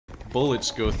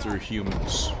bullets go through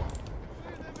humans.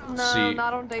 No, See,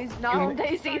 not on Daisy. Not on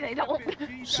Daisy. They don't.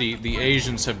 see, the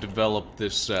Asians have developed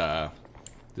this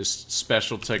this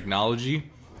special technology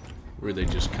where they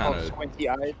just kind of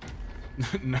squinty-eyed.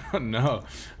 no.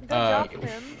 Good job,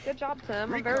 Tim. Good job,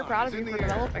 Tim. I'm very proud of you for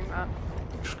developing that.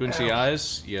 Squinty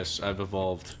eyes? Yes, I've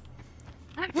evolved.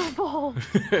 I've evolved.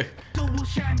 Double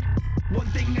shine. One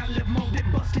thing I live more than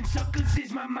busting suckers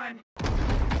is my mind.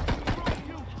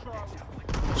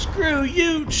 Screw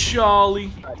you,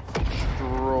 Charlie.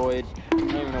 Destroyed. I don't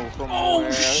even know from Oh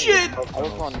where. shit! I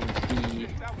was on D.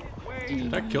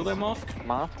 Did I kill that Moth?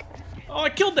 Moth? Oh, I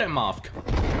killed that Moth.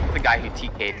 The guy who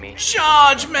TK'd me.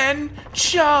 Charge, man!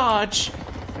 Charge!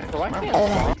 So I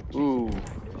can't. Ooh,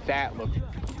 that looks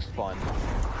fun.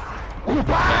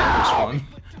 That was fun.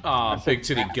 Ah, Big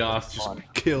Titty Goth just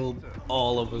killed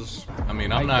all of us. I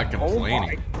mean, I'm not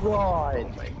complaining. Oh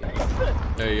my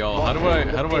god. Hey y'all, how do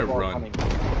I run?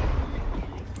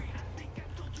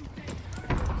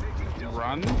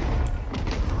 Run?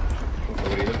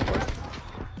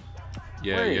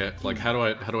 Yeah, like how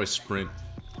do I sprint?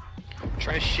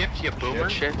 Try shift, you boomer.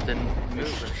 Shift and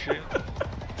move or shit.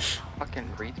 Fucking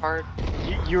retard.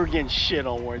 You were getting shit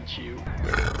on, weren't you?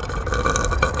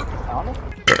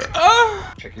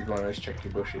 Check your corners, check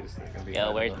your bushes.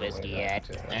 Yo, where's Whiskey at?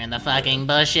 They're in the fucking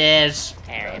bushes.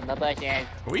 They're in the bushes.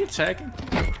 Are we attacking?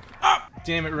 Ah!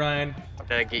 Damn it, Ryan.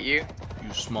 Did I get you?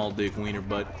 You small dick wiener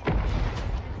butt.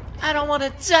 I don't want to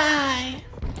die.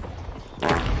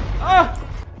 Ah!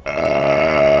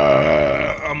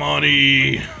 I'm on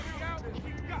E.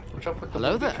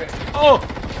 Hello there. Oh!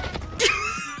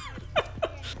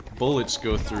 Bullets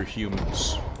go through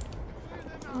humans.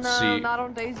 No, See, not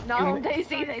on Daisy. Not on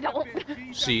Daisy. They don't.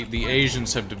 see, the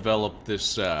Asians have developed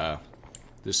this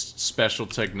this special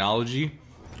technology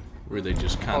where they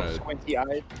just kind of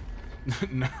Squinty-eyed.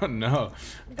 no.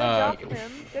 Good job,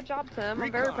 Tim. Good job, Tim.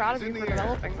 I'm very proud of you for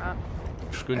developing that.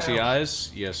 Squinty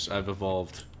eyes? Yes, I've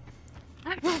evolved.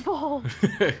 I've evolved.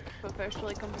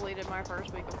 Officially completed my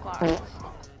first week of class,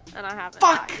 and I haven't.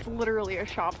 Fuck! It's literally a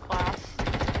shop class.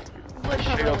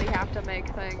 Literally have to make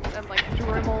things and like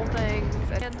Dremel things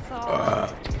and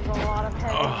saws. There's a lot of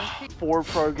heavy. 4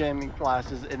 programming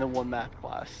classes in a 1 math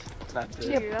class. That's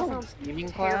it. Dude, that sounds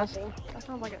terrible. That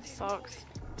sounds like it sucks.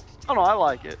 Oh no, I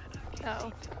like it.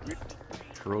 No.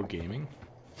 Pro gaming?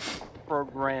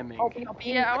 Programming.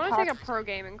 Yeah, I want to take a pro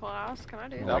gaming class. Can I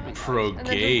do that? Pro And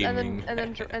gaming.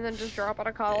 then just drop out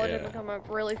of college and Yeah. become a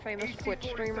really famous Twitch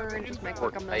streamer and just make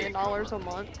like $1 million a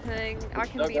month thing. I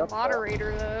can be a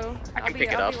moderator though. I can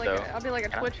pick it up though. I'll be like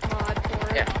a Twitch mod for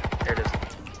it. Yeah, there it is.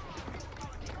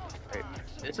 Right.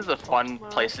 This is a fun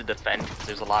place to defend because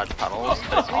there's a lot of tunnels,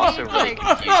 but it's also really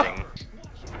confusing.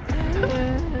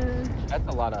 That's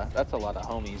a lot of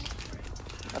homies.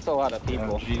 That's a lot of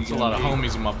people. There's a lot of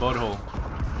homies in my butthole.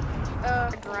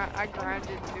 I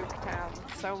grinded Nuketown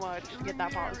so much to get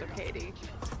that positive KD.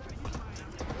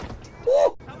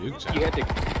 Nuketown. You had to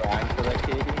grind for that,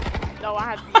 Katie? No,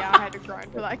 I had to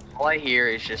grind for that. All I hear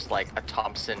is just like a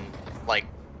Thompson like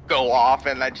go off,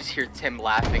 and I just hear Tim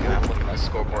laughing, and I'm looking at the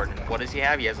scoreboard, and what does he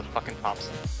have? He has a fucking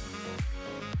Thompson.